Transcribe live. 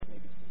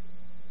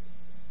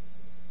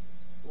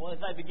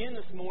As I begin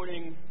this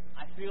morning,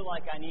 I feel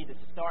like I need to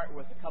start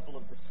with a couple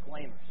of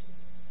disclaimers.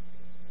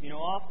 You know,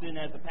 often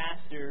as a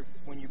pastor,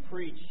 when you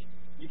preach,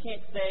 you can't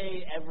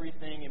say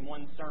everything in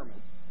one sermon.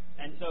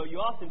 And so you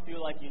often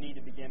feel like you need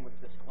to begin with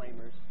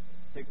disclaimers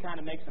to kind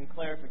of make some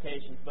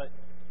clarifications. But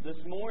this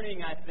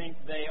morning, I think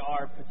they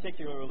are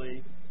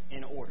particularly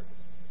in order.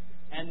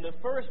 And the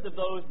first of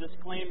those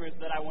disclaimers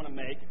that I want to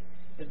make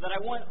is that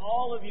I want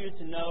all of you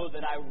to know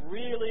that I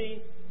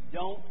really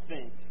don't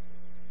think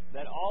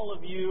that all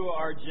of you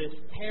are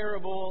just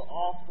terrible,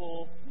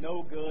 awful,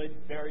 no good,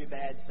 very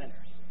bad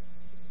sinners.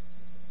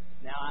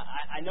 Now,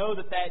 I know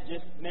that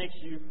just makes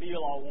you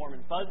feel all warm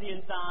and fuzzy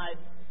inside,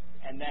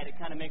 and that it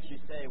kind of makes you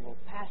say, well,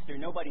 Pastor,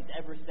 nobody's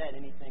ever said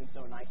anything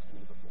so nice to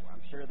me before.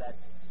 I'm sure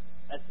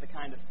that's the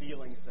kind of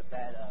feelings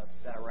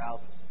that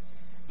arouses.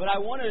 But I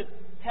want to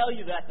tell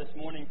you that this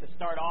morning to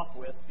start off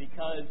with,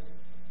 because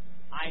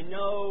I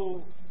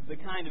know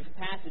the kind of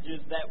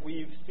passages that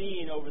we've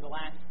seen over the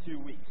last 2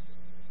 weeks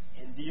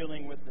in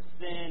dealing with the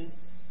sin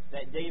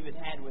that David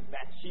had with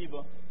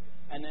Bathsheba,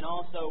 and then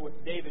also with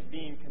David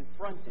being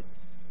confronted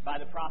by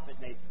the prophet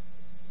Nathan.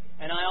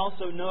 And I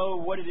also know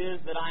what it is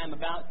that I am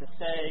about to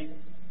say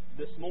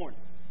this morning,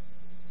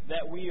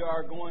 that we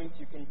are going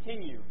to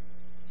continue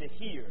to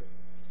hear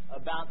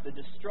about the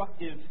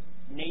destructive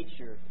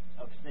nature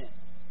of sin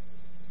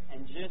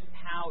and just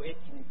how it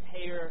can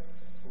tear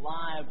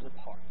lives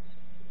apart.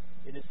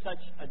 It is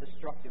such a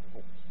destructive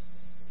force.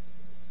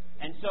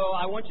 And so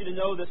I want you to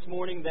know this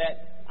morning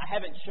that I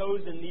haven't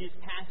chosen these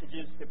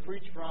passages to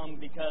preach from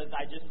because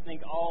I just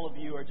think all of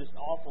you are just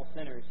awful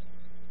sinners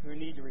who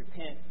need to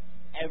repent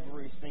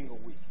every single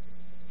week.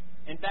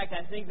 In fact,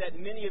 I think that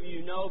many of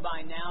you know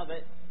by now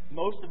that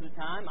most of the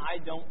time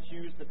I don't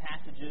choose the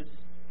passages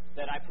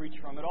that I preach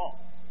from at all.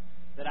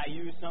 That I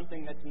use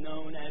something that's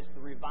known as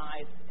the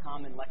Revised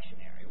Common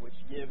Lectionary, which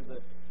gives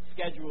a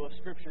schedule of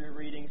scripture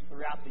readings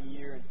throughout the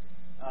year and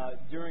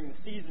during the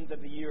seasons of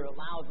the year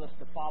allows us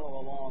to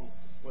follow along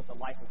with the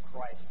life of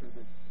Christ through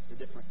the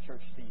different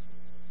church seasons.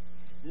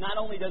 Not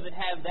only does it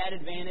have that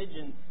advantage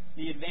and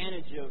the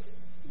advantage of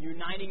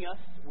uniting us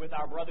with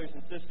our brothers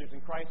and sisters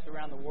in Christ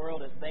around the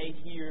world as they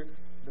hear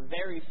the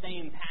very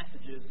same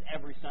passages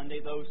every Sunday,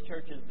 those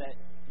churches that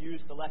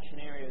use the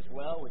lectionary as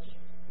well, which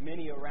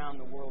many around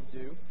the world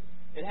do.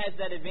 It has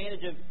that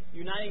advantage of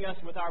uniting us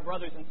with our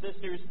brothers and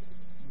sisters,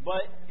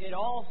 but it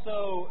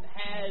also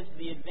has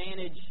the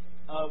advantage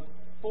of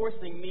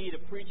forcing me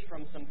to preach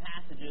from some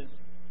passages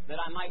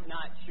that I might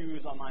not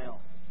choose on my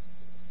own.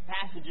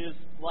 Passages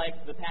like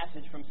the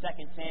passage from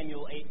 2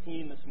 Samuel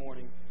 18 this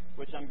morning,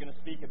 which I'm going to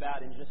speak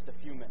about in just a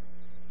few minutes.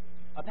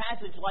 A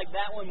passage like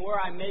that one where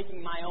I'm making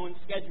my own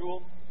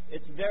schedule,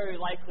 it's very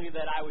likely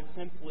that I would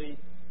simply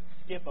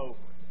skip over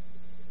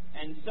it.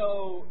 And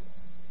so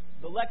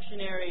the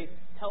lectionary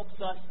helps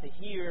us to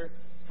hear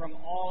from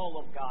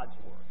all of God's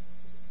Word.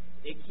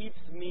 It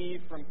keeps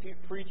me from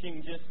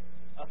preaching just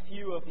a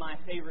few of my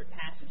favorite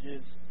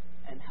passages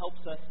and helps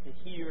us to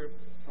hear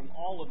from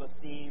all of the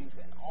themes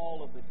and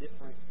all of the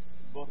different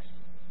books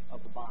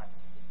of the Bible.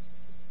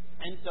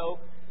 And so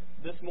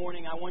this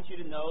morning I want you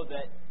to know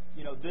that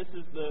this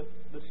is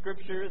the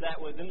scripture that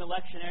was in the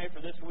lectionary for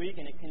this week,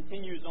 and it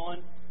continues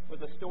on with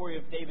the story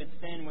of David's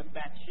sin with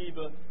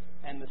Bathsheba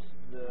and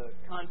the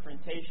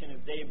confrontation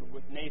of David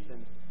with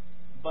Nathan.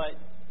 But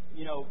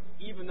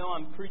even though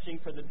I'm preaching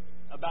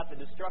about the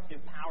destructive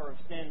power of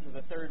sin for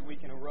the third week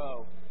in a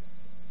row,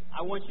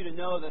 I want you to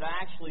know that I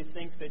actually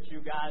think that you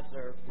guys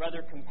are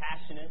rather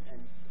compassionate and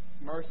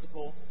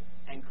merciful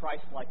and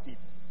Christ-like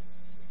people.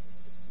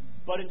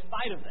 But in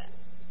spite of that,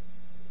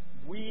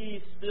 we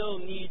still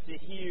need to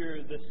hear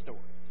this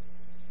story.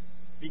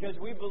 Because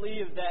we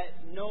believe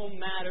that no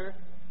matter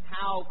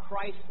how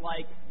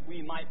Christ-like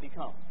we might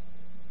become,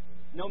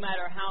 no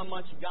matter how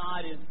much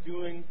God is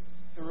doing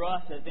through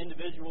us as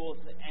individuals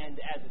and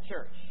as a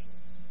church,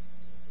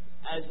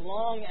 as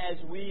long as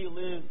we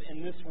live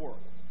in this world,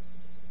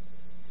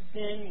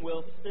 sin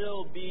will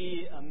still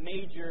be a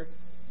major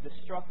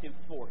destructive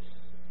force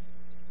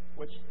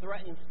which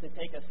threatens to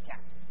take us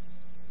captive,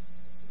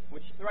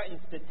 which threatens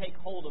to take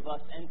hold of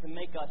us and to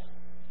make us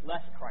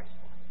less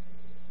Christ-like.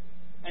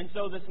 And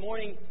so this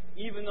morning,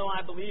 even though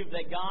I believe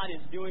that God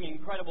is doing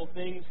incredible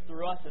things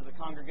through us as a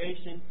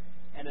congregation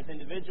and as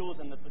individuals,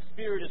 and that the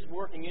Spirit is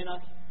working in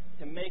us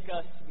to make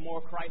us more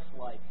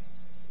Christ-like,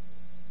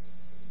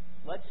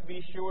 let's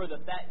be sure that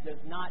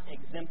does not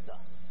exempt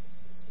us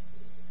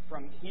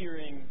from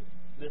hearing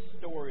this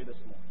story this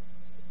morning.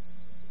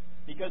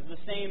 Because the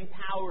same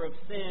power of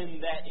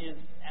sin that is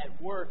at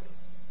work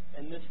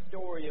in this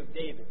story of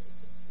David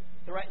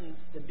threatens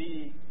to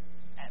be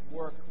at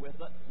work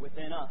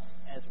within us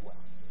as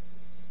well.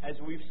 As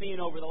we've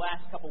seen over the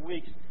last couple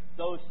weeks,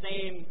 those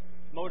same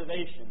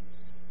motivations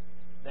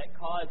that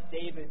caused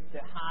David to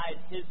hide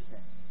his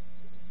sin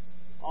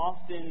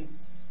often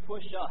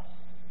push us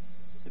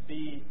to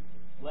be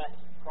less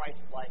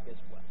Christ-like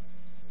as well.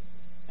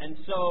 And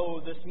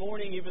so this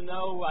morning, even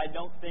though I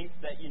don't think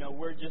that,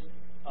 we're just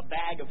a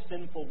bag of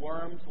sinful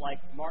worms like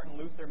Martin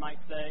Luther might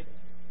say,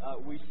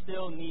 we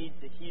still need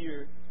to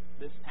hear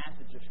this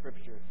passage of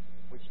Scripture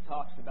which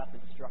talks about the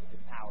destructive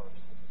powers.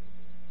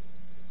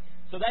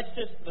 So that's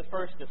just the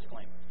first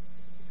disclaimer.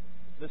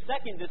 The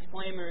second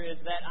disclaimer is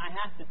that I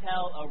have to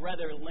tell a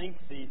rather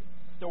lengthy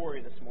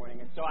story this morning,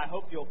 and so I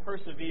hope you'll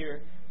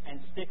persevere and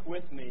stick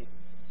with me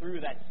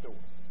through that story.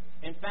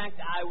 In fact,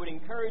 I would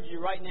encourage you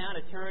right now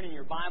to turn in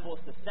your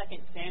Bibles to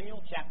 2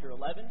 Samuel chapter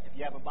 11, if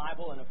you have a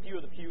Bible, and a few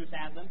of the pews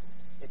have them,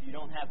 if you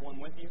don't have one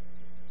with you.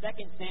 2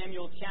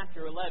 Samuel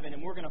chapter 11,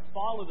 and we're going to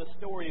follow the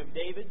story of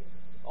David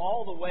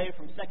all the way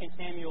from 2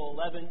 Samuel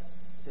 11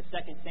 to 2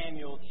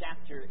 Samuel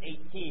chapter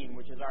 18,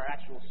 which is our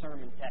actual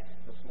sermon text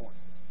this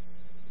morning.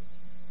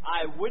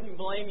 I wouldn't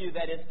blame you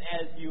that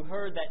as you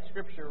heard that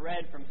scripture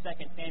read from 2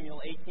 Samuel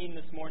 18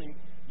 this morning,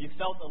 you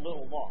felt a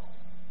little lost.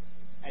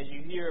 As you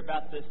hear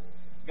about this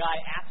guy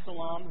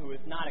Absalom, who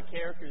is not a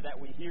character that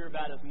we hear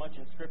about as much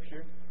in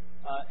Scripture,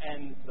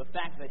 and the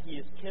fact that he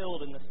is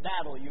killed in this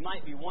battle, you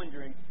might be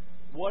wondering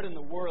what in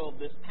the world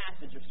this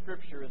passage of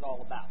Scripture is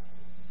all about.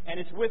 And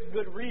it's with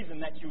good reason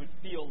that you would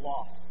feel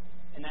lost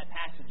in that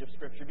passage of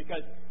Scripture,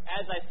 because,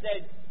 as I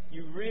said,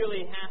 you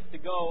really have to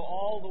go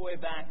all the way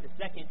back to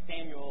 2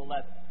 Samuel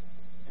 11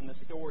 and the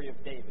story of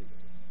David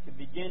to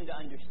begin to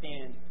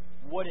understand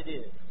what it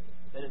is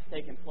that has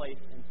taken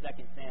place in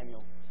 2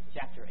 Samuel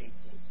chapter 18.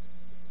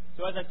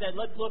 So as I said,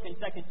 let's look in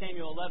 2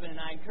 Samuel 11, and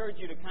I encourage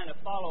you to kind of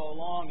follow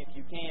along if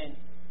you can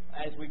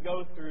as we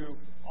go through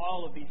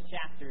all of these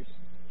chapters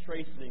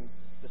tracing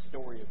the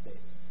story of David.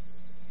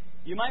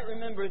 You might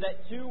remember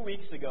that 2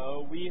 weeks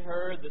ago we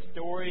heard the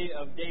story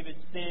of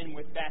David's sin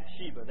with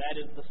Bathsheba. That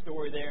is the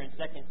story there in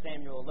 2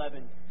 Samuel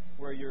 11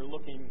 where you're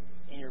looking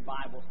in your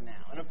Bibles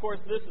now. And of course,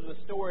 this is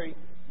a story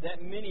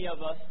that many of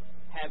us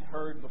have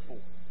heard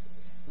before.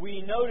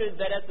 We noted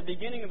that at the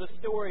beginning of the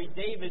story,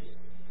 David's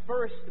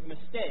first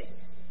mistake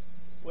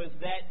was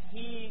that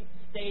he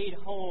stayed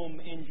home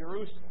in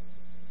Jerusalem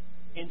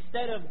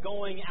instead of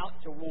going out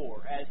to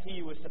war as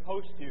he was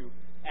supposed to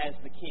as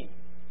the king.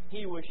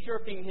 He was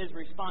shirking his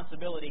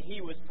responsibility. He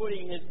was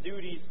putting his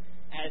duties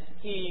as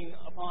king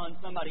upon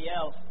somebody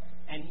else,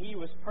 and he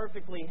was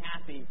perfectly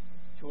happy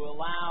to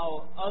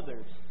allow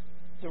others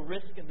to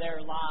risk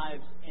their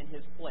lives in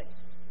his place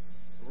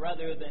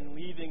rather than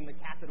leaving the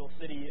capital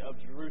city of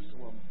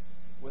Jerusalem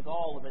with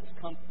all of its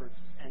comforts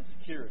and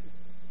security.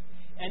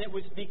 And it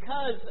was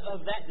because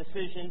of that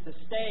decision to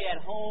stay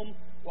at home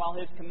while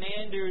his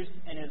commanders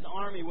and his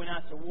army went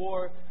out to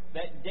war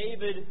that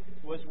David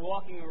was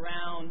walking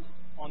around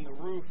on the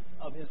roof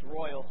of his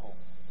royal home.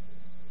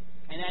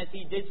 And as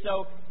he did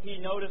so, he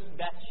noticed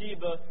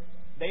Bathsheba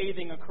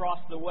bathing across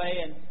the way,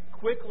 and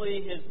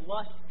quickly his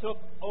lust took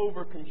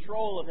over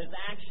control of his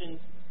actions,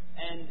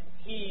 and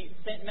he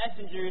sent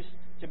messengers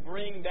to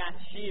bring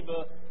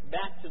Bathsheba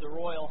back to the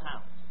royal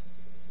house.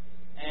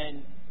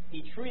 And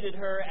he treated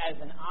her as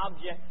an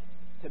object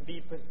to be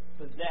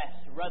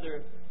possessed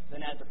rather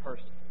than as a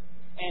person.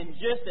 And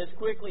just as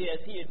quickly as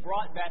he had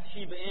brought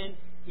Bathsheba in,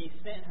 he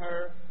sent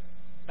her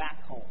back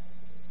home.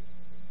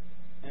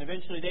 And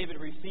eventually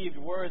David received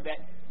word that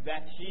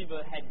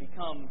Bathsheba had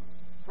become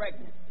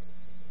pregnant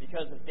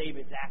because of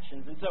David's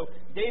actions. And so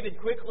David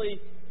quickly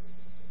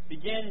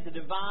began to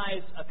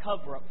devise a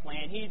cover-up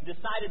plan. He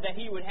decided that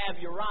he would have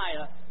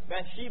Uriah,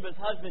 Bathsheba's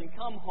husband,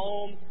 come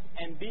home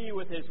and be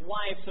with his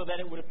wife so that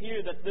it would appear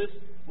that this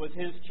was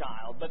his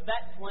child. But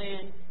that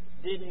plan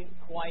didn't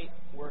quite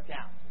work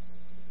out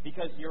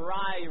because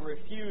Uriah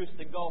refused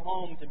to go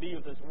home to be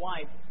with his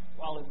wife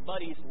while his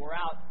buddies were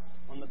out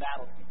on the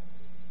battlefield.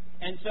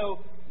 And so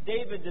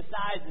David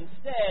decides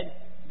instead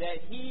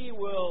that he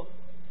will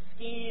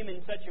scheme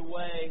in such a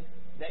way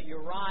that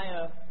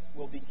Uriah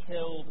will be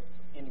killed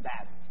in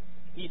battle.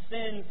 He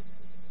sends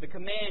the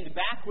command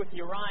back with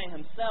Uriah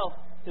himself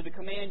to the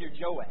commander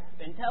Joab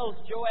and tells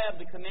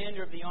Joab, the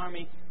commander of the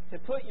army, to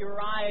put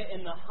Uriah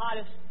in the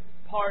hottest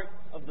part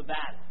of the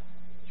battle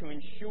to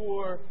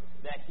ensure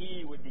that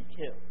he would be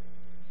killed.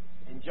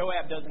 And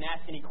Joab doesn't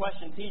ask any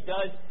questions. He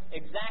does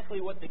exactly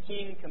what the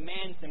king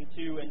commands him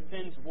to and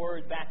sends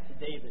word back to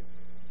David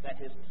that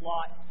his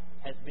plot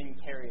has been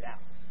carried out.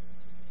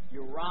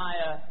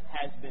 Uriah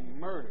has been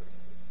murdered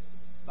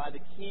by the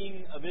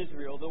king of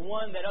Israel, the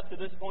one that up to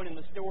this point in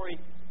the story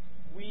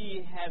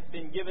we have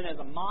been given as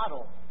a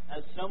model,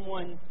 as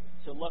someone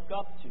to look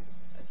up to,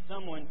 as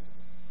someone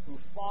who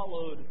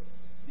followed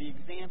the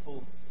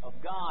example of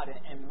God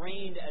and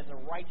reigned as a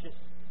righteous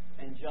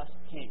and just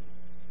king.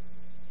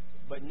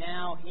 But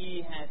now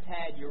he has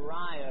had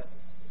Uriah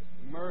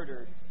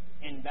murdered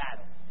in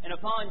battle. And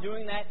upon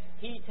doing that,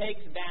 he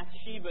takes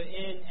Bathsheba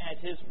in as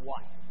his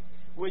wife,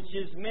 which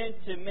is meant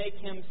to make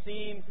him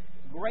seem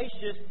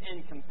gracious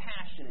and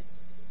compassionate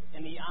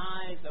in the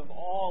eyes of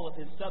all of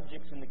his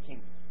subjects in the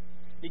kingdom.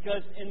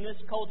 Because in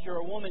this culture,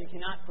 a woman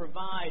cannot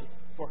provide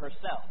for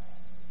herself.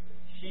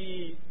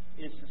 She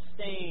is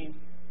sustained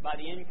by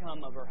the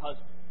income of her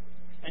husband.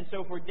 And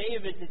so for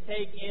David to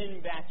take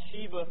in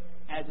Bathsheba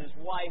as his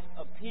wife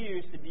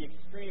appears to be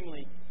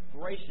extremely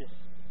gracious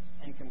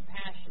and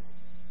compassionate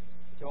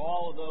to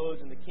all of those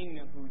in the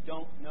kingdom who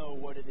don't know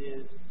what it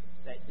is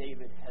that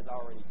David has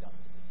already done.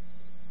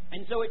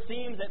 And so it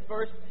seems at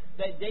first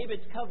that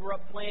David's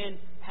cover-up plan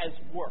has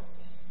worked,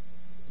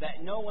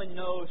 that no one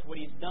knows what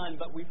he's done.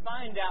 But we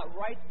find out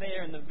right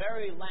there in the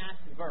very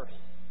last verse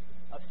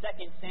of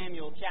 2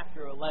 Samuel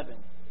chapter 11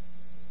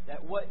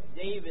 that what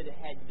David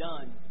had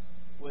done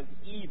was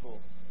evil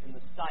in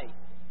the sight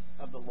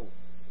of the Lord.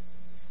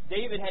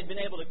 David had been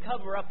able to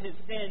cover up his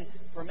sin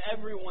from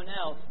everyone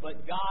else,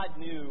 but God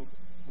knew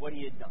what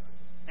he had done.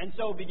 And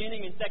so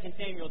beginning in 2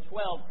 Samuel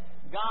 12,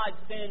 God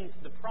sends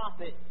the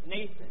prophet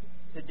Nathan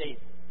to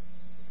David.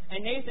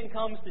 And Nathan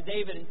comes to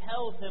David and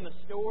tells him a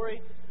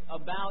story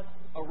about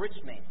a rich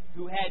man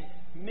who had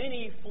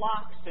many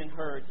flocks and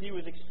herds. He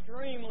was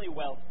extremely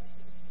wealthy.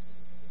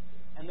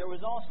 And there was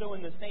also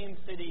in the same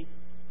city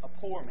a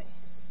poor man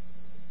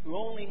who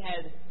only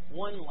had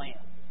one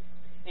lamb.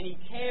 And he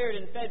cared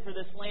and fed for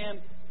this lamb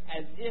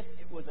as if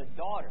it was a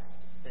daughter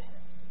to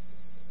him.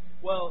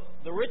 Well,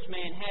 the rich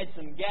man had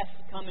some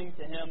guests coming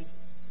to him,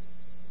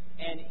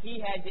 and he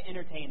had to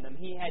entertain them.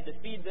 He had to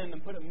feed them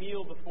and put a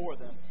meal before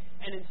them.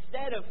 And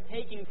instead of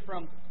taking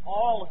from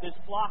all of his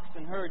flocks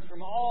and herds,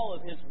 from all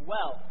of his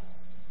wealth,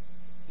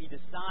 he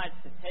decides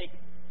to take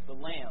the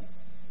lamb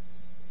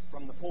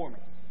from the poor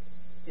man,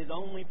 his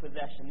only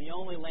possession, the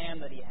only lamb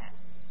that he had.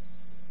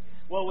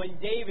 Well, when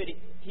David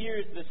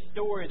hears the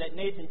story that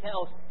Nathan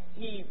tells,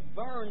 he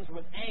burns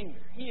with anger.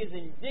 He is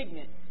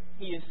indignant.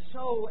 He is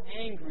so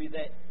angry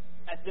that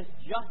at this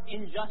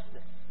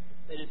injustice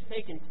that has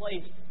taken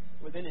place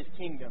within his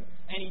kingdom.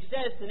 And he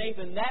says to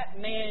Nathan,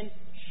 that man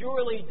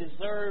surely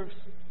deserves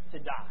to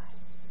die.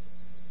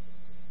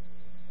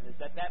 And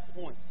it's at that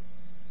point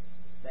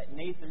that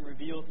Nathan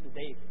reveals to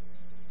David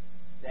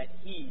that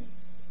he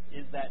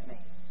is that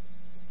man.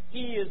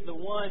 He is the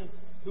one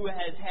who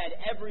has had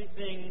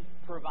everything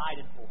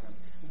provided for him.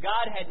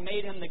 God had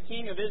made him the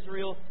king of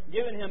Israel,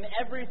 given him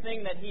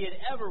everything that he had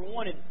ever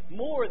wanted,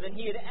 more than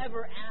he had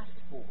ever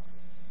asked for.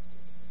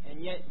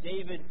 And yet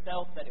David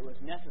felt that it was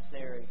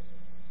necessary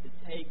to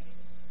take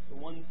the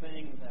one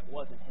thing that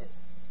wasn't his.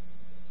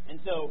 And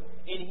so,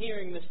 in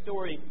hearing the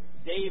story,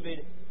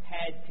 David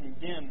had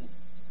condemned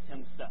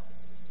himself.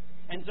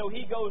 And so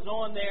he goes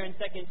on there in 2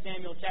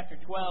 Samuel chapter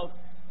 12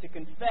 to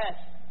confess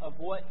of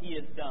what he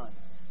has done,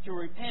 to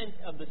repent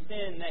of the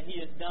sin that he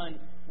has done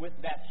with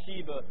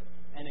Bathsheba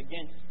and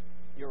against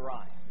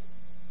Uriah.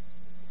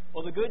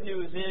 Well, the good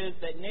news is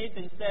that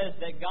Nathan says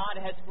that God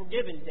has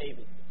forgiven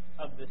David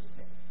of this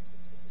sin.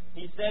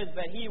 He says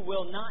that he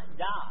will not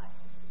die,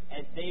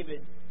 as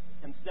David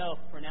himself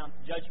pronounced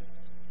judgment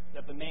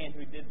that the man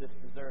who did this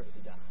deserved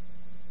to die.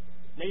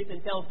 Nathan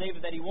tells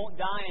David that he won't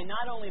die, and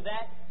not only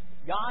that,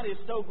 God is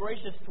so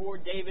gracious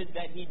toward David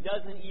that he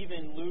doesn't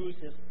even lose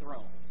his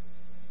throne.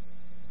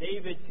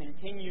 David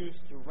continues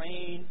to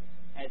reign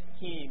as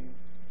king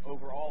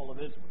over all of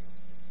Israel.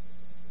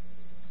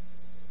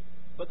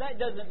 But that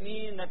doesn't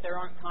mean that there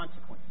aren't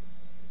consequences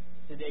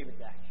to David's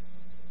action.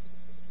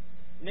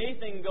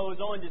 Nathan goes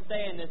on to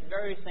say in this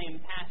very same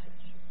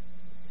passage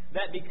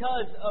that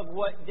because of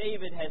what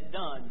David has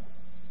done,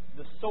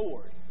 the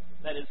sword,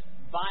 that is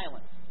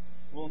violence,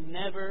 will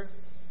never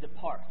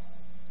depart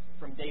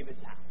from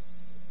David's house.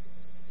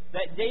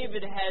 That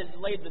David has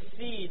laid the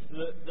seeds,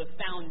 the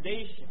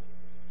foundation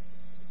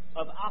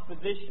of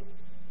opposition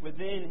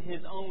within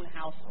his own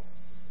household.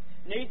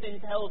 Nathan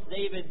tells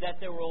David that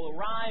there will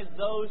arise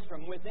those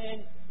from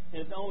within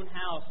his own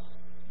house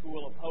who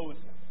will oppose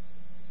him.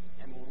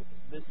 And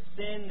the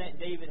sin that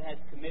David has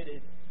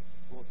committed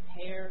will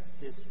tear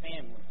his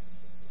family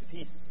to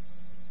pieces.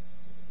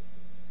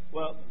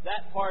 Well,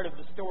 that part of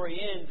the story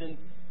ends, and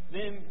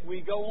then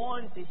we go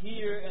on to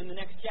hear in the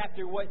next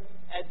chapter what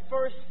at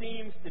first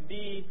seems to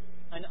be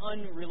an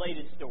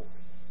unrelated story.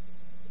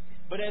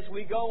 But as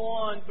we go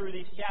on through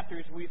these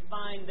chapters, we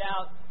find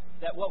out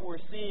that what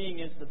we're seeing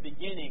is the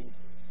beginning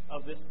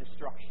of this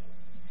destruction.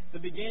 The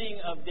beginning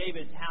of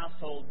David's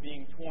household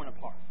being torn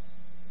apart.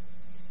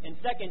 In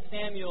 2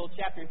 Samuel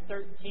chapter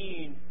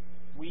 13,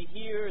 we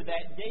hear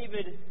that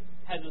David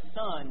has a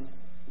son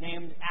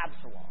named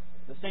Absalom,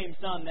 the same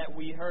son that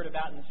we heard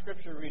about in the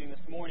scripture reading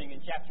this morning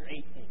in chapter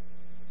 18.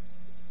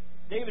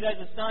 David has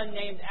a son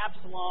named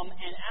Absalom,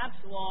 and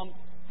Absalom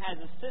has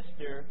a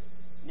sister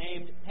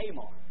named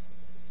Tamar.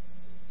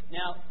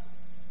 Now,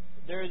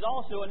 there is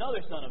also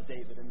another son of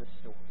David in this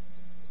story.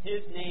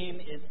 His name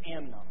is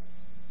Amnon.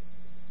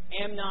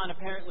 Amnon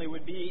apparently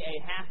would be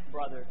a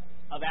half-brother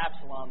of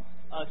Absalom,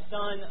 a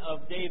son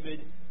of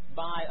David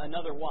by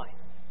another wife.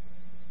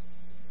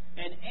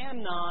 And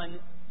Amnon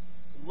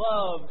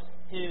loves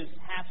his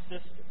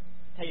half-sister,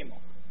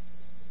 Tamar.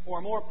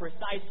 Or more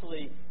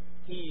precisely,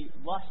 he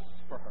lusts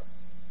for her,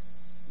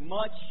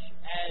 much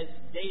as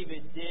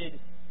David did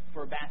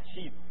for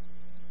Bathsheba.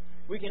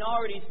 We can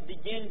already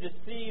begin to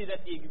see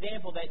that the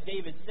example that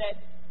David set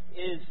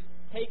is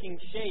taking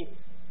shape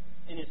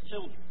in his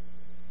children.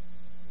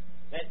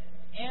 That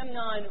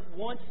Amnon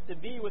wants to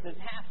be with his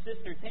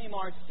half-sister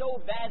Tamar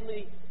so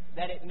badly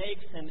that it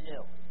makes him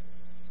ill.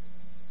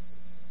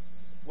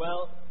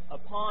 Well,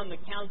 upon the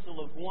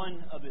counsel of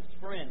one of his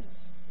friends,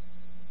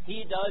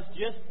 he does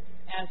just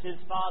as his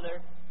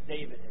father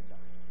David had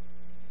done.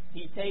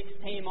 He takes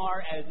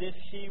Tamar as if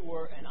she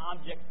were an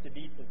object to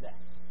be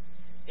possessed,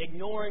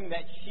 ignoring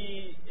that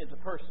she is a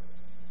person,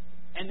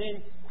 and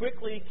then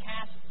quickly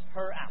casts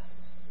her out,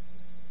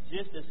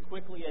 just as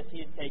quickly as he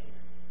had taken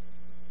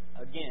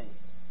her. Again,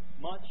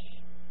 much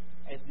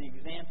as the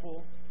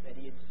example that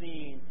he had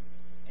seen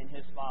in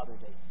his father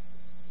David.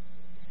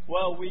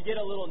 Well, we get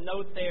a little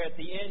note there at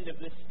the end of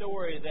this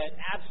story that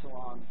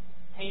Absalom,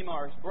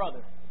 Tamar's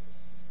brother,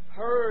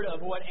 heard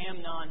of what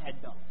Amnon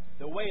had done,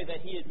 the way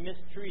that he had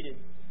mistreated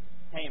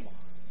Tamar.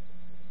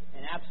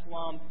 And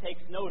Absalom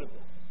takes note of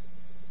this.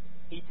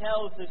 He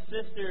tells his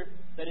sister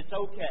that it's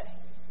okay,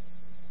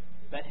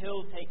 that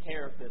he'll take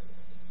care of business.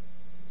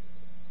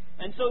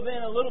 And so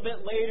then a little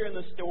bit later in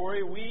the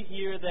story, we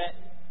hear that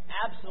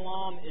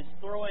Absalom is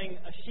throwing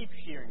a sheep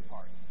shearing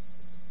party.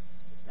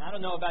 Now, I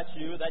don't know about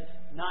you, that's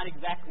not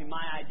exactly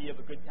my idea of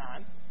a good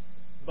time.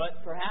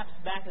 But perhaps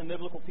back in the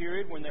biblical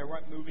period when there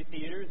weren't movie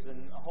theaters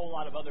and a whole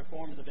lot of other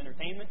forms of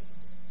entertainment,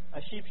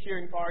 a sheep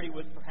shearing party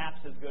was perhaps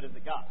as good as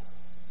it got.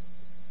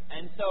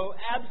 And so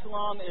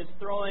Absalom is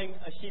throwing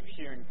a sheep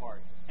shearing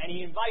party. And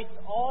he invites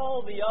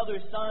all the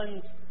other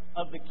sons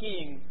of the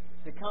king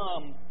to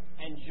come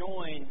and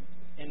join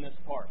in this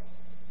party.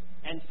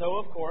 And so,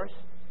 of course,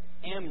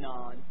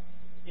 Amnon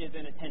is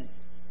in attendance.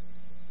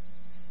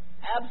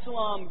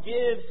 Absalom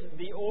gives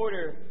the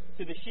order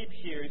to the sheep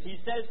shearers. He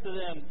says to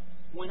them,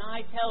 "When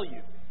I tell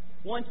you,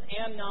 once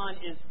Amnon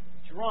is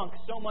drunk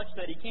so much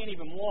that he can't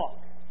even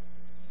walk,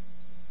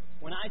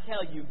 when I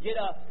tell you, get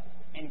up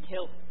and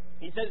kill him."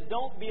 He says,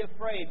 "Don't be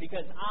afraid,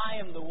 because I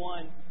am the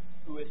one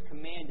who has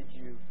commanded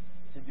you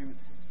to do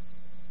this."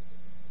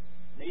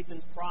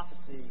 Nathan's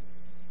prophecy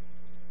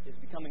is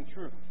becoming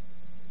true.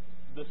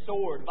 The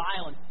sword,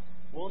 violence,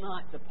 will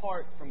not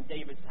depart from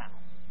David's house.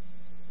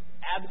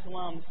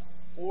 Absalom's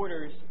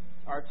orders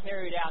are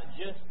carried out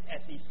just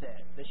as he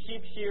said. The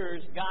sheep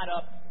shearers got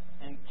up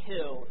and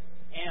killed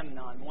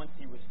Amnon once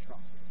he was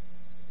drunk,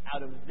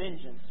 out of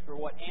vengeance for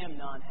what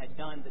Amnon had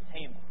done to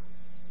Tamar,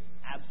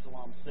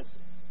 Absalom's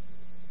sister.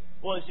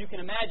 Well, as you can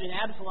imagine,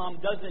 Absalom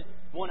doesn't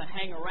want to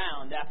hang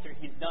around after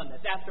he's done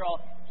this. After all,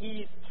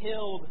 he's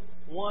killed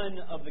one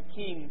of the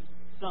king's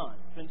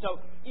sons. And so,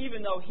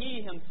 even though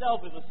he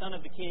himself is a son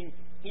of the king,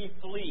 he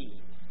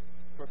flees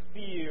for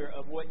fear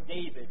of what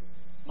David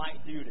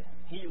might do to him.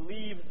 He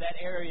leaves that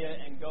area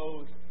and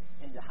goes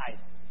into hiding.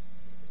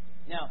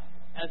 Now,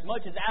 as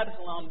much as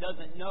Absalom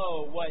doesn't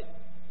know what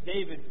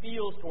David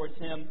feels towards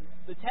him,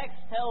 the text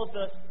tells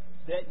us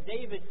that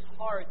David's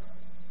heart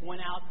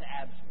went out to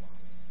Absalom.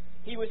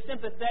 He was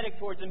sympathetic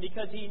towards him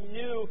because he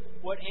knew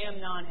what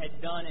Amnon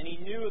had done, and he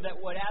knew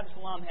that what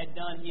Absalom had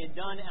done, he had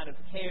done out of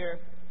care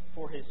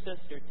for his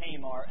sister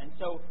Tamar. And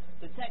so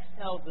the text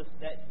tells us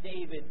that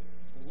David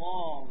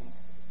longed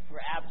for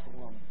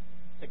Absalom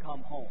to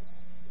come home.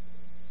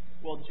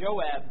 Well,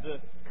 Joab, the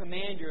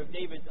commander of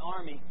David's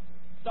army,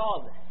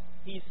 saw this.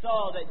 He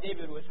saw that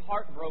David was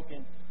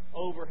heartbroken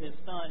over his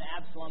son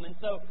Absalom. And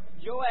so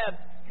Joab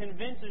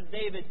convinces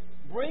David,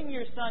 "Bring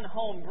your son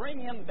home. Bring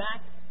him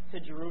back to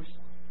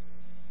Jerusalem."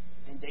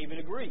 And David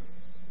agrees.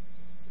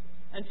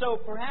 And so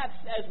perhaps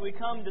as we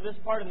come to this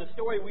part in the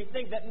story, we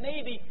think that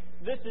maybe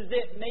this is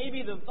it.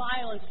 Maybe the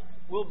violence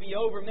will be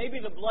over. Maybe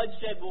the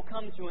bloodshed will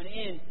come to an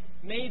end.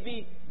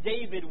 Maybe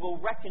David will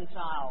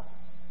reconcile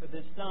with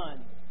his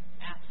son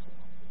Absalom.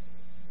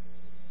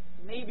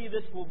 Maybe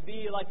this will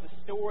be like the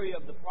story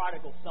of the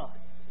prodigal son,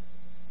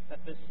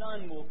 that the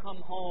son will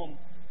come home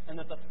and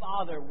that the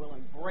father will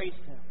embrace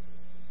him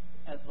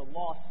as the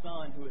lost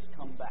son who has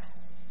come back.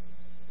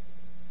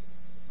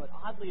 But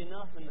oddly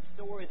enough, in the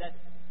story, that's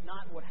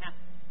not what happens.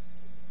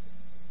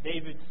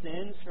 David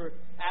sends for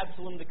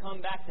Absalom to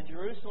come back to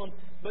Jerusalem,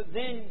 but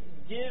then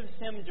gives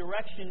him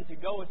direction to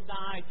go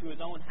aside to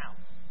his own house.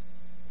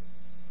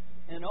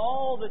 And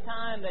all the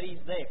time that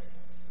he's there,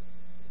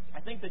 I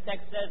think the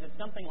text says it's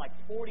something like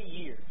 40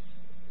 years.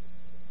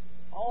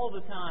 All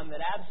the time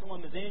that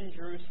Absalom is in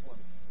Jerusalem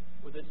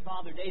with his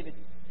father David,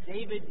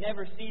 David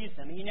never sees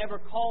him. He never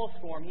calls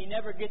for him. He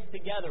never gets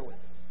together with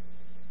him.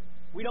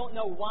 We don't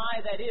know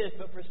why that is,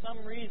 but for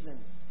some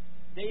reason,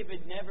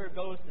 David never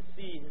goes to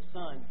see his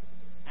son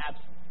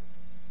Absalom.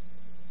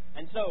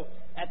 And so,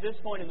 at this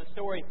point in the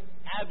story,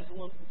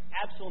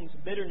 Absalom's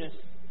bitterness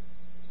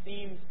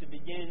seems to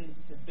begin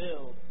to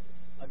build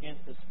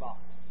against his father.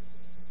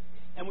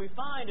 And we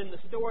find in the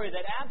story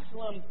that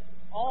Absalom,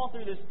 all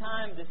through this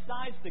time,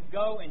 decides to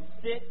go and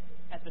sit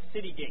at the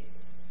city gate.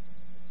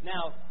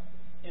 Now,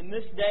 in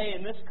this day,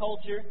 in this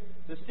culture,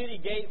 the city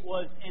gate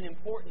was an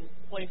important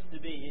place to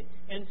be.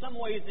 In some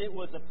ways, it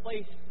was a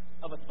place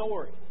of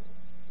authority.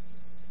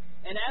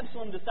 And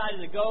Absalom decided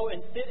to go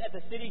and sit at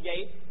the city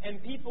gate,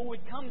 and people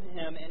would come to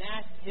him and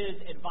ask his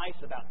advice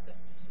about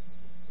things.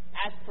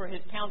 Ask for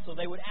his counsel.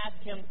 They would ask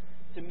him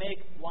to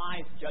make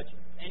wise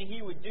judgments. And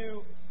he would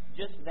do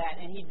just that.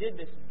 And he did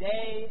this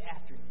day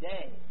after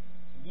day,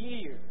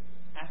 year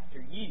after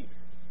year.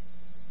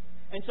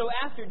 And so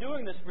after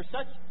doing this for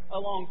such a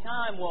long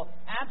time, well,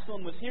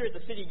 Absalom was here at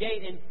the city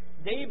gate, and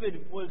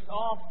David was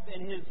off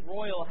in his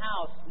royal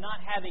house, not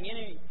having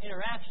any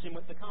interaction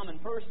with the common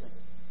person.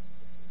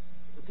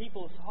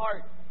 people's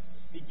hearts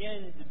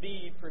begin to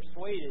be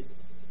persuaded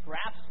for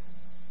Absalom.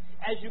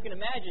 As you can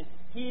imagine,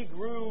 he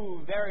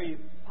grew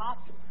very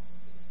popular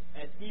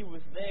as he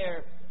was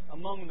there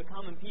among the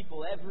common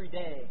people every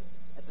day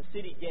at the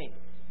city gate,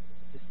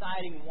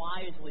 deciding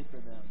wisely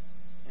for them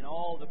in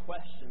all the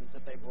questions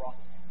that they brought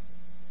to him.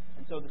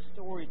 And so the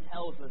story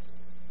tells us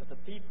that the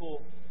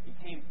people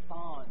became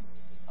fond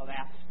of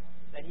Absalom,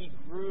 that he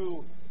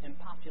grew in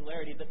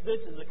popularity, that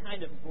this is a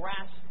kind of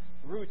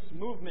grassroots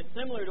movement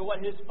similar to what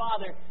his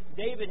father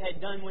David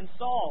had done when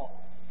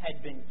Saul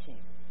had been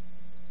king.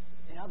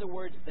 In other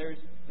words, there's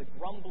the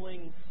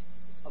grumblings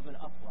of an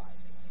uprising.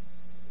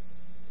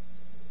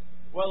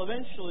 Well,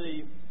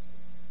 eventually,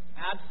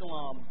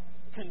 Absalom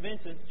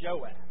convinces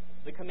Joab,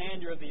 the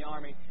commander of the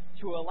army,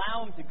 to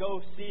allow him to go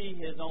see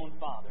his own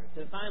father,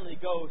 to finally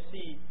go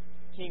see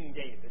King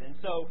David. And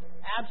so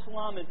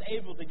Absalom is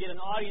able to get an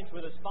audience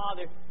with his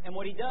father, and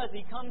what he does,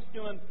 he comes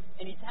to him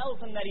and he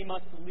tells him that he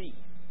must leave,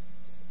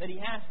 that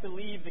he has to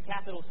leave the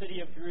capital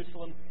city of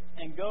Jerusalem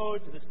and go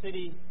to the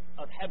city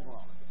of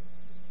Hebron.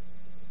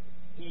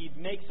 He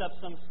makes up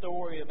some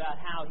story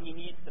about how he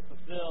needs to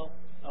fulfill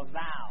a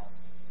vow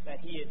that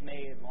he had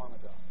made long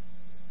ago.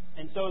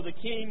 And so the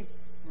king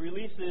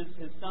releases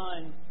his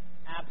son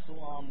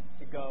Absalom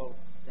to go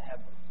to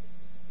Hebron.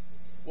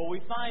 Well,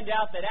 we find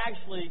out that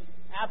actually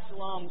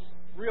Absalom's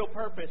real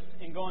purpose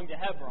in going to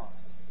Hebron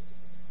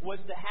was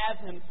to have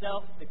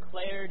himself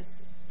declared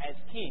as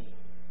king.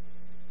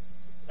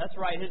 That's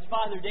right, his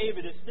father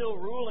David is still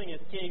ruling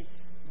as king,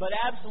 but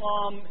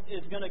Absalom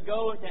is going to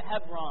go to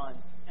Hebron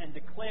and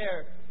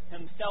declare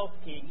himself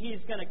king.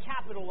 He's going to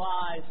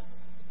capitalize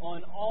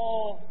on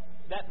all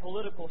that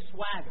political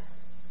swagger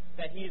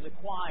that he's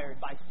acquired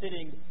by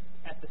sitting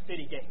at the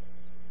city gate.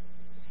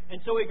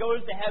 And so he goes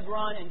to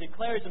Hebron and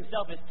declares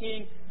himself as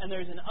king, and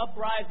there's an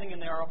uprising,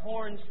 and there are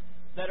horns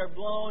that are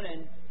blown,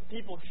 and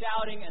people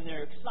shouting, and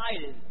they're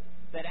excited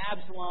that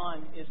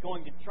Absalom is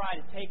going to try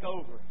to take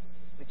over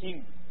the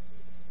kingdom.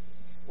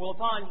 Well,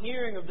 upon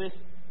hearing of this,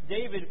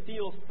 David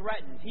feels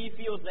threatened. He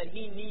feels that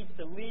he needs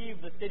to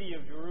leave the city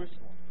of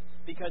Jerusalem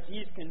because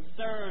he's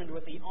concerned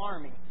with the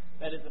army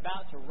that is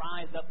about to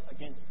rise up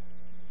against him.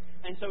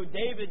 And so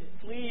David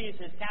flees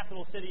his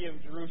capital city of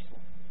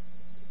Jerusalem,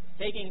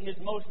 taking his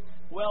most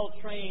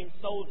well-trained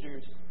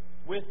soldiers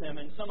with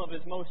him and some of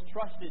his most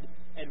trusted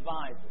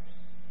advisors.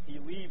 He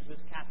leaves this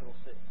capital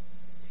city.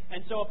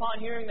 And so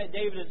upon hearing that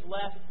David has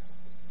left,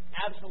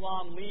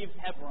 Absalom leaves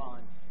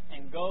Hebron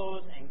and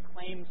goes and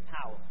claims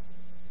power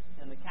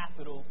in the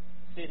capital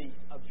city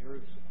of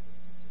Jerusalem.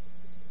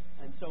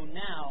 And so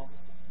now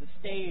the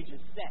stage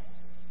is set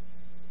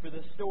for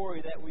the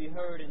story that we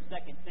heard in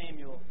 2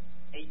 Samuel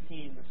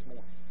 18 this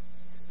morning.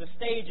 The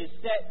stage is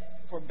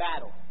set for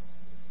battle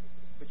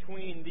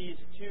between these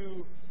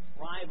two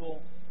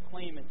rival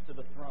claimants to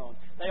the throne.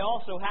 They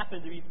also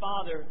happen to be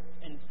father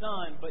and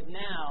son, but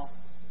now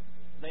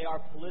they are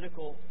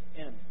political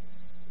enemies.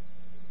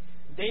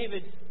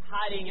 David's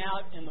hiding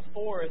out in the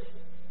forest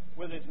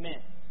with his men.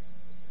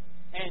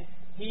 And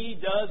he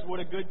does what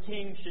a good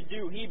king should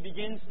do. He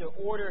begins to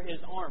order his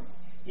army.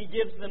 He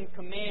gives them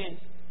commands.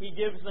 He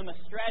gives them a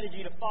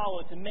strategy to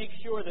follow to make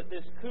sure that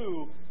this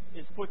coup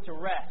is put to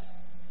rest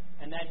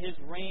and that his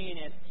reign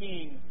as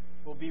king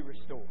will be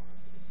restored.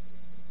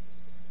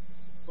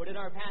 But in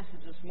our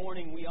passage this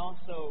morning, we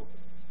also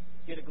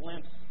get a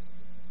glimpse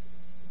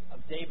of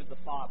David the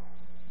father,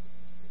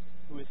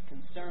 who is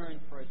concerned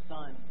for his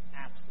son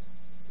Absalom.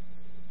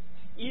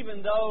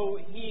 Even though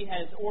he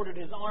has ordered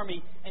his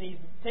army and he's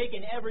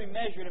taken every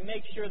measure to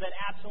make sure that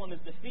Absalom is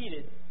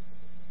defeated,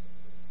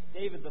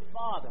 David the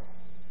father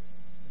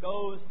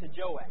goes to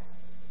Joab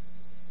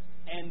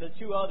and the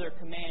two other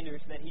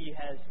commanders that he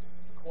has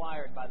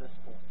acquired by this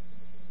point.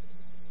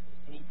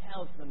 And he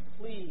tells them,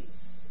 please,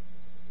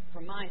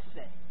 for my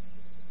sake,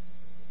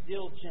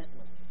 deal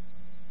gently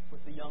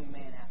with the young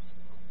man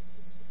Absalom.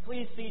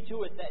 Please see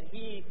to it that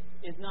he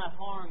is not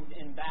harmed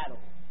in battle,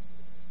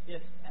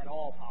 if at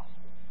all possible.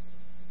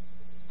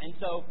 And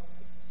so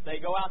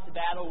they go out to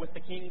battle with the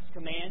king's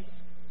commands,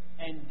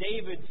 and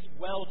David's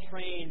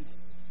well-trained,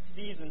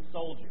 seasoned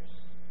soldiers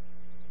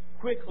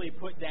quickly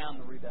put down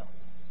the rebellion.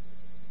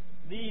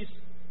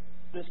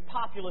 This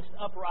populist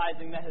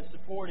uprising that has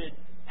supported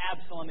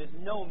Absalom is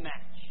no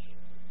match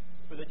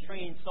for the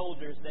trained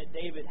soldiers that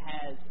David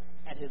has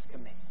at his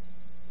command.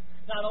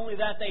 Not only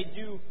that,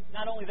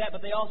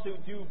 but they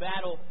also do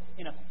battle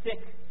in a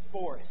thick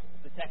forest,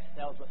 the text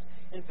tells us.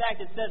 In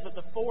fact, it says that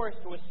the forest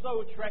was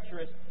so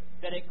treacherous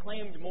that it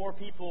claimed more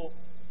people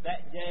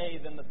that day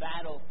than the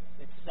battle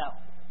itself.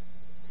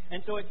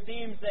 And so it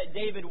seems that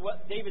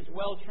David's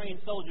well-trained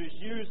soldiers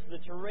used the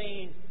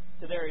terrain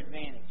to their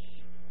advantage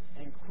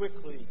and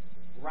quickly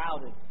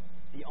routed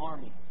the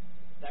army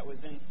that was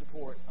in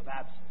support of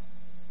Absalom.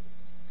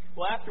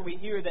 Well, after we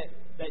hear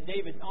that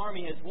David's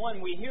army has won,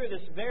 we hear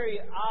this very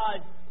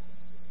odd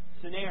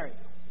scenario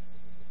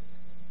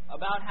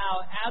about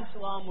how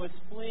Absalom was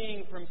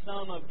fleeing from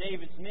some of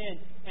David's men,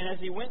 and as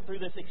he went through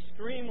this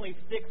extremely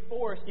thick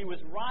forest, he was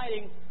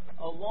riding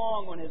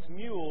along on his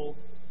mule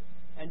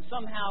and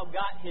somehow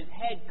got his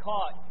head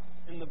caught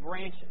in the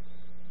branches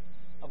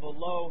of a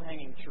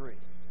low-hanging tree.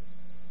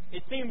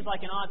 It seems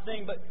like an odd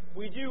thing, but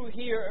we do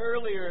hear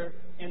earlier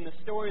in the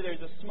story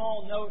there's a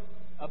small note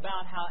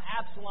about how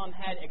Absalom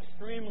had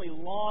extremely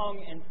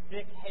long and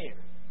thick hair.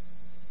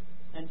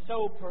 And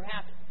so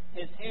perhaps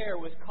his hair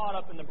was caught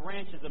up in the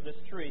branches of this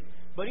tree.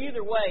 But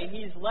either way,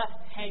 he's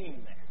left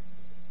hanging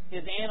there.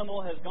 His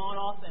animal has gone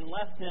off and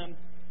left him,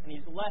 and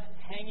he's left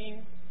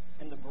hanging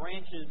in the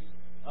branches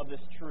of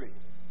this tree.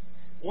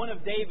 One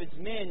of David's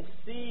men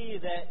see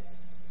that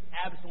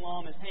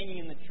Absalom is hanging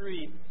in the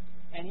tree,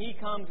 and he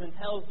comes and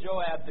tells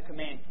Joab, the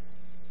commander,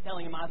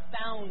 telling him, "I've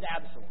found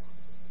Absalom."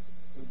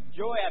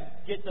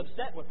 Joab gets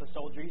upset with the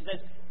soldier. He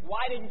says,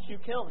 "Why didn't you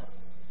kill him?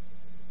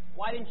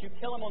 Why didn't you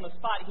kill him on the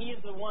spot?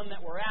 He's the one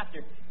that we're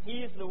after.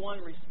 He's the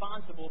one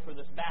responsible for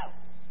this battle."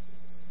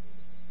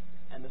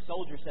 And the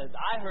soldier says,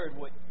 "I heard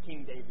what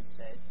King David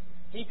said.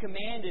 He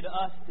commanded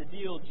us to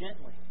deal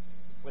gently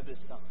with his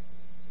son."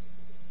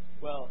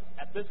 Well,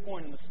 at this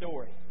point in the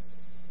story,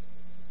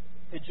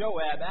 to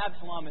Joab,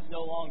 Absalom is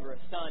no longer a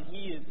son.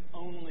 He is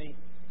only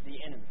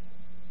the enemy.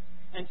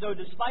 And so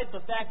despite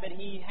the fact that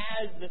he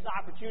has this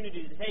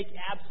opportunity to take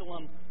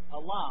Absalom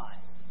alive,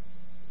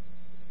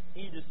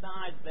 he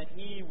decides that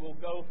he will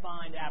go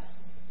find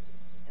Absalom.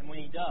 And when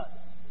he does,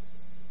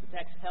 the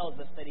text tells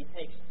us that he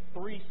takes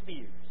 3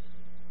 spears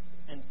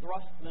and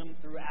thrusts them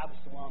through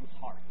Absalom's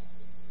heart.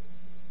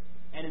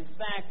 And in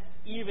fact,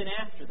 even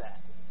after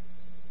that,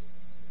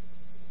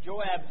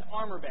 Joab's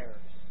armor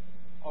bearers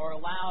are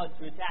allowed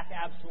to attack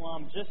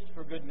Absalom just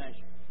for good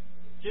measure,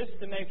 just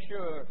to make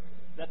sure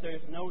that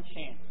there's no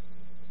chance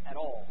at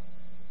all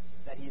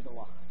that he's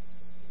alive.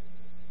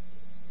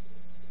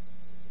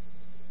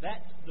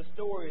 That's the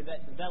story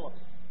that develops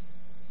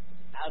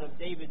out of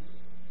David's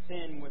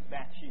sin with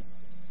Bathsheba.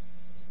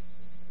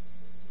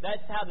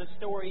 That's how the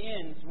story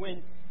ends,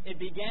 when it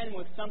began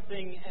with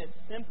something as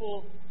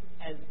simple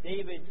as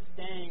David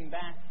staying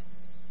back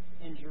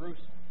in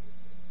Jerusalem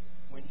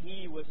when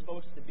he was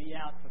supposed to be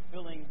out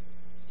fulfilling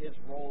his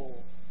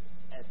role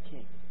as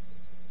king.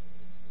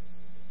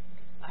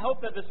 I hope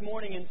that this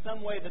morning, in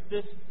some way, that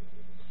this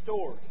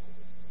story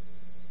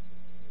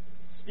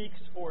speaks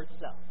for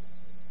itself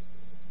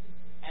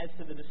as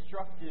to the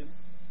destructive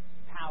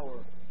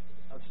power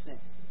of sin.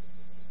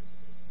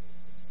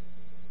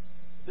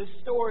 This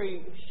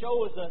story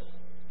shows us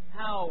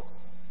how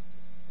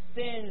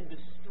sin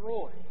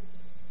destroys,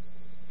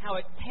 how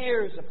it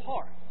tears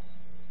apart.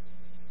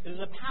 It is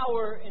a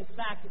power, in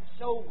fact,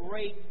 so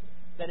great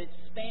that it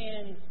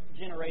spans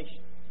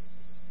generations.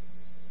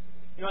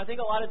 I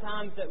think a lot of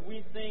times that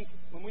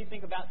when we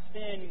think about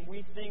sin,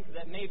 we think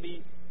that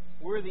maybe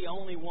we're the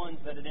only ones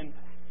that it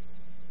impacts.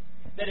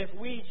 That if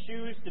we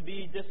choose to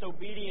be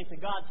disobedient to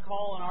God's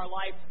call in our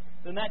life,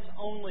 then that's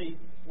only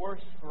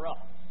worse for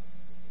us.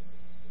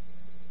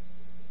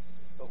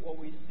 But what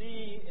we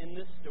see in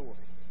this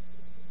story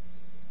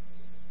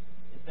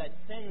is that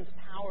sin's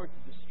power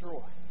to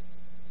destroy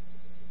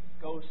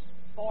goes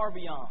far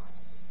beyond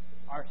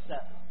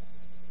ourselves.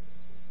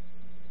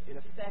 It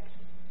affects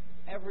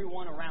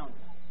everyone around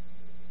us.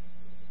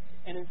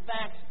 And in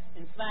fact,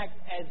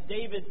 as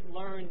David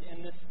learned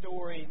in this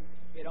story,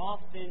 it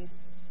often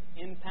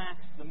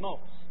impacts the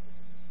most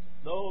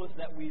those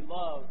that we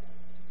love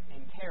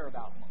and care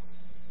about most.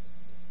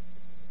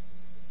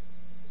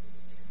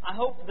 I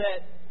hope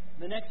that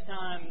the next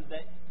time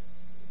that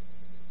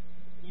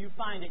you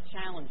find it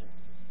challenging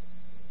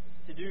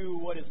to do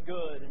what is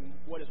good and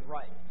what is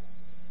right,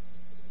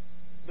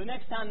 the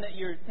next time that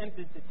you're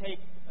tempted to take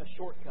a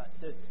shortcut,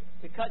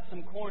 to cut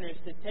some corners,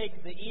 to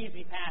take the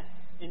easy path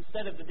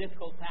instead of the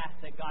difficult path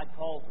that God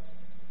calls us,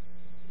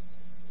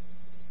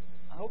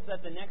 I hope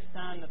that the next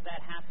time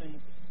that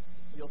happens,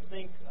 you'll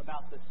think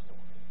about this story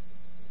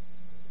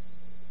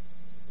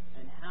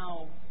and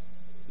how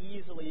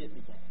easily it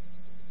began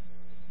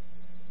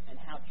and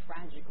how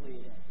tragically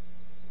it ends.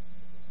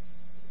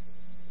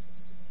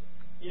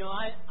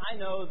 I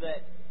know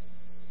that,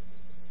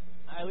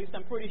 at least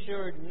I'm pretty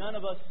sure, none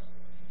of us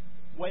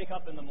wake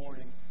up in the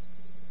morning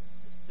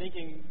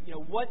thinking,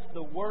 what's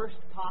the worst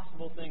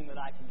possible thing that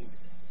I can do today?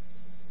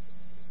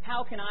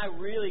 How can I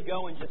really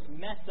go and just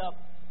mess up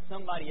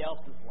somebody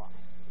else's life?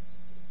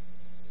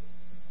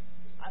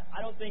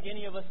 I don't think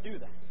any of us do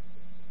that.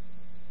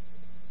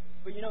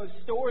 But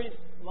stories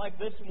like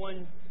this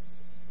one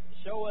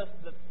show us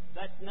that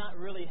that's not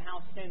really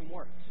how sin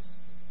works.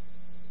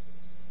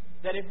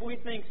 That if we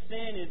think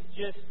sin is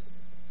just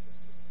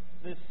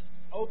this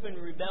open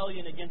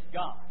rebellion against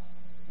God,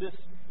 this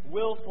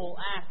willful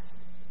act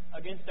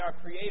against our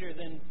Creator,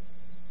 then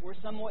we're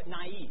somewhat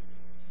naive.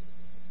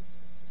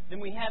 Then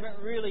we haven't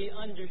really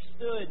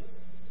understood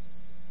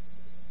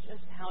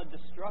just how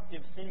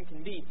destructive sin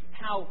can be,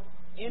 how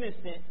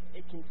innocent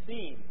it can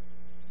seem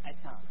at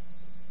times.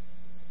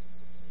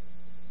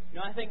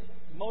 I think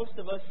most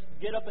of us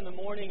get up in the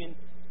morning and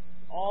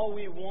all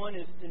we want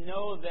is to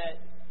know that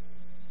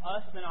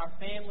us and our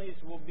families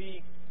will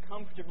be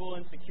comfortable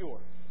and secure,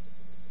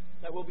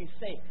 that we'll be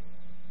safe,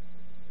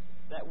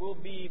 that we'll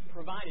be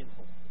provided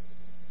for.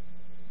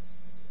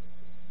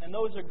 And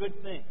those are good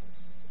things.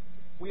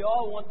 We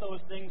all want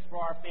those things for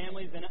our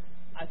families, and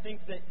I think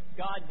that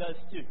God does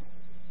too.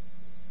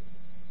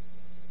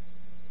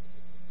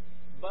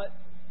 But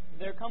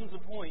there comes a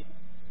point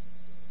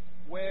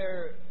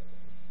where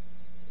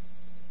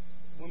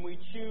when we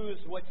choose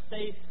what's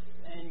safe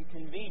and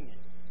convenient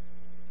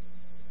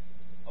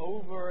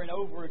over and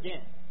over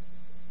again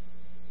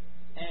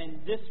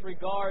and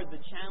disregard the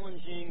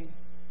challenging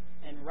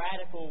and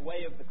radical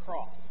way of the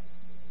cross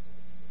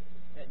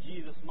that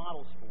Jesus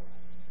models for us,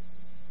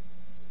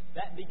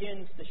 that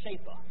begins to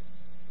shape us.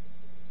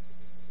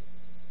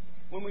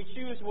 When we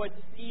choose what's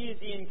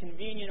easy and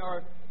convenient,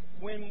 or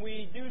when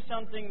we do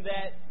something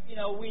that,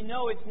 we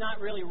know it's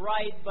not really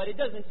right, but it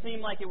doesn't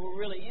seem like it will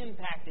really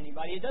impact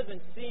anybody. It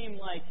doesn't seem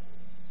like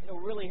it'll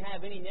really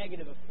have any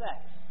negative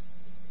effects.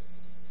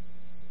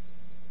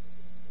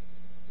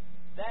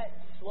 That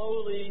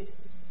slowly,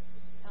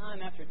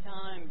 time after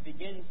time,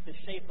 begins to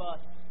shape us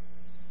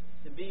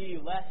to be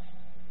less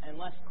and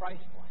less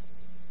Christ-like.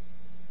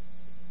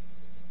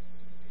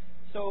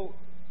 So,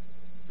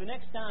 the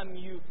next time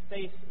you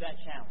face that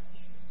challenge,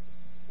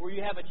 where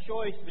you have a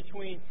choice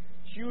between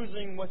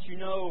choosing what you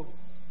know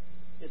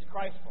is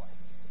Christ-like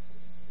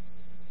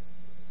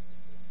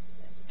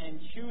and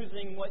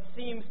choosing what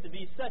seems to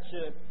be such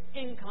an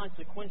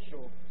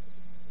inconsequential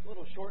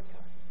little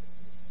shortcut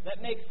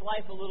that makes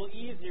life a little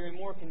easier and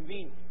more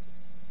convenient,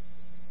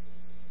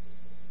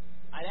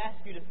 I'd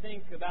ask you to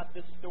think about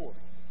this story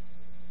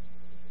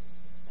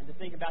and to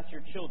think about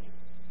your children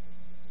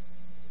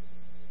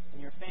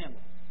and your family.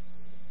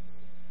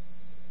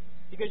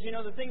 Because,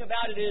 the thing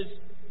about it is,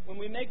 when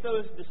we make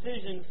those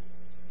decisions,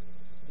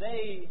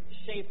 they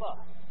shape us.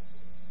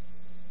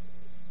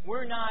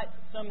 We're not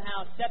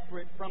somehow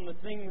separate from the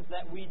things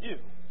that we do.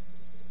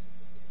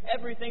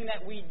 Everything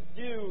that we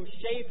do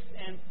shapes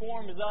and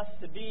forms us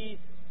to be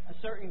a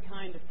certain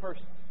kind of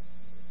person.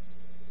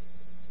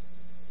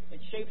 It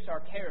shapes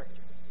our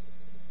character.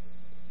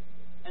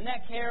 And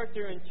that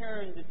character, in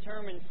turn,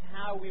 determines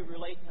how we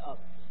relate to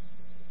others.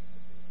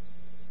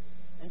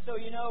 And so,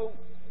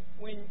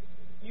 when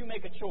you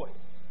make a choice,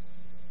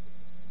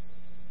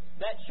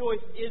 that choice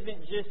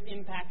isn't just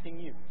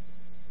impacting you.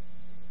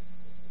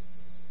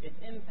 It's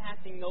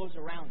impacting those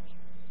around you.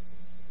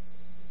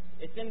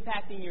 It's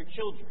impacting your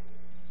children,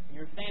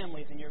 your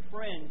families, and your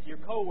friends, your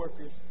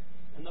coworkers,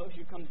 and those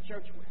you come to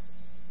church with.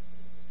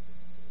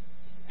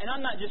 And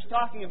I'm not just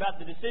talking about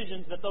the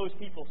decisions that those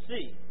people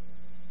see.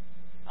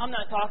 I'm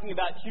not talking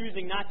about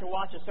choosing not to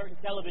watch a certain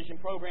television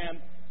program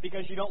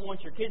because you don't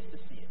want your kids to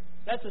see it.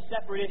 That's a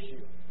separate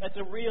issue. That's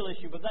a real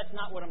issue, but that's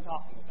not what I'm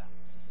talking about.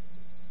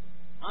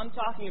 I'm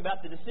talking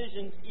about the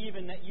decisions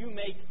even that you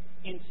make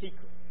in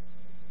secret.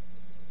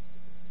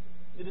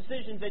 The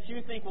decisions that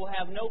you think will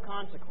have no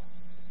consequence.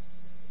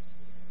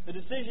 The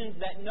decisions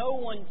that no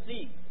one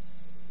sees,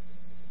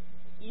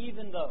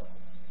 even those,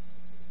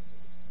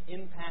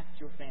 impact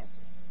your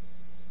family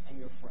and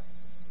your friends,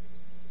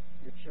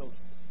 your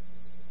children.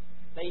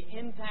 They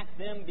impact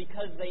them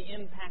because they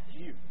impact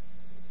you.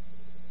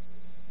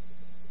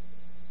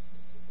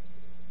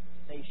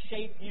 They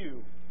shape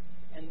you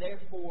and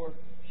therefore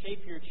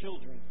shape your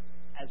children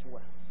as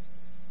well.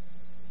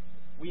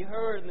 We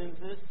heard in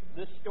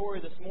this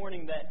story this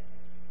morning that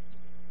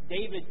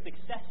David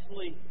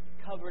successfully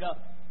covered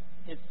up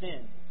his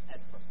sin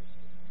at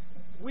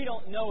first. We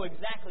don't know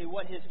exactly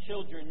what his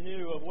children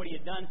knew of what he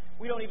had done.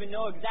 We don't even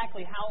know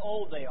exactly how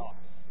old they are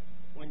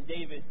when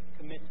David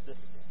commits this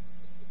sin.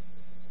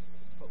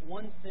 But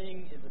one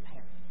thing is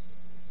apparent.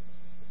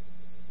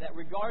 That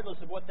regardless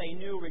of what they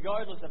knew,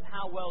 regardless of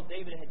how well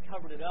David had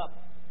covered it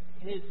up,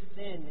 his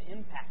sin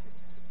impacted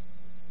them.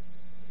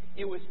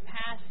 It was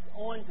passed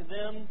on to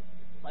them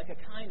like a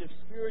kind of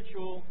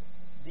spiritual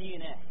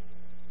DNA.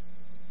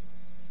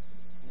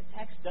 And the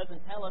text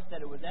doesn't tell us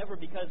that it was ever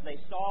because they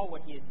saw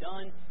what he had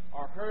done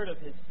or heard of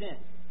his sin.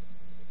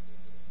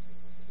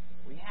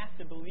 We have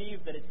to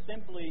believe that it's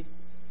simply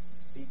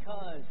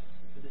because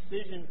the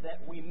decisions that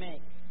we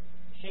make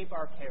shape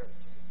our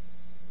character.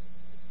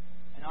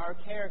 And our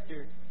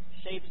character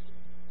shapes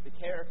the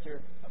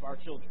character of our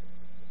children.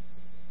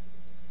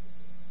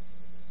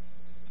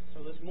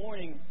 So this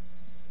morning,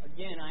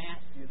 again, I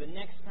ask you, the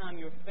next time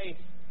you're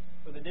faced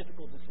with a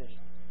difficult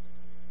decision,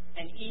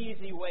 an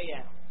easy way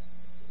out,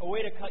 a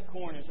way to cut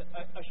corners,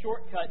 a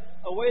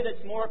shortcut, a way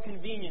that's more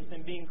convenient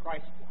than being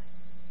Christ-like,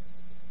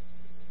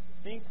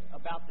 think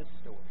about this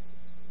story.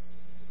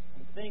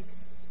 And think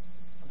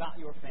about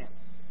your family.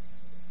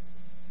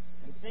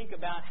 And think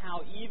about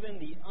how even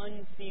the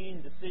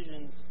unseen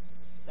decisions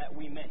that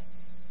we make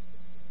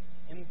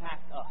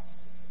impact us,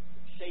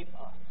 shape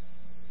us,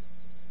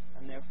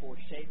 and therefore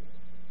shape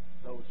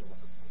those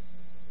around us.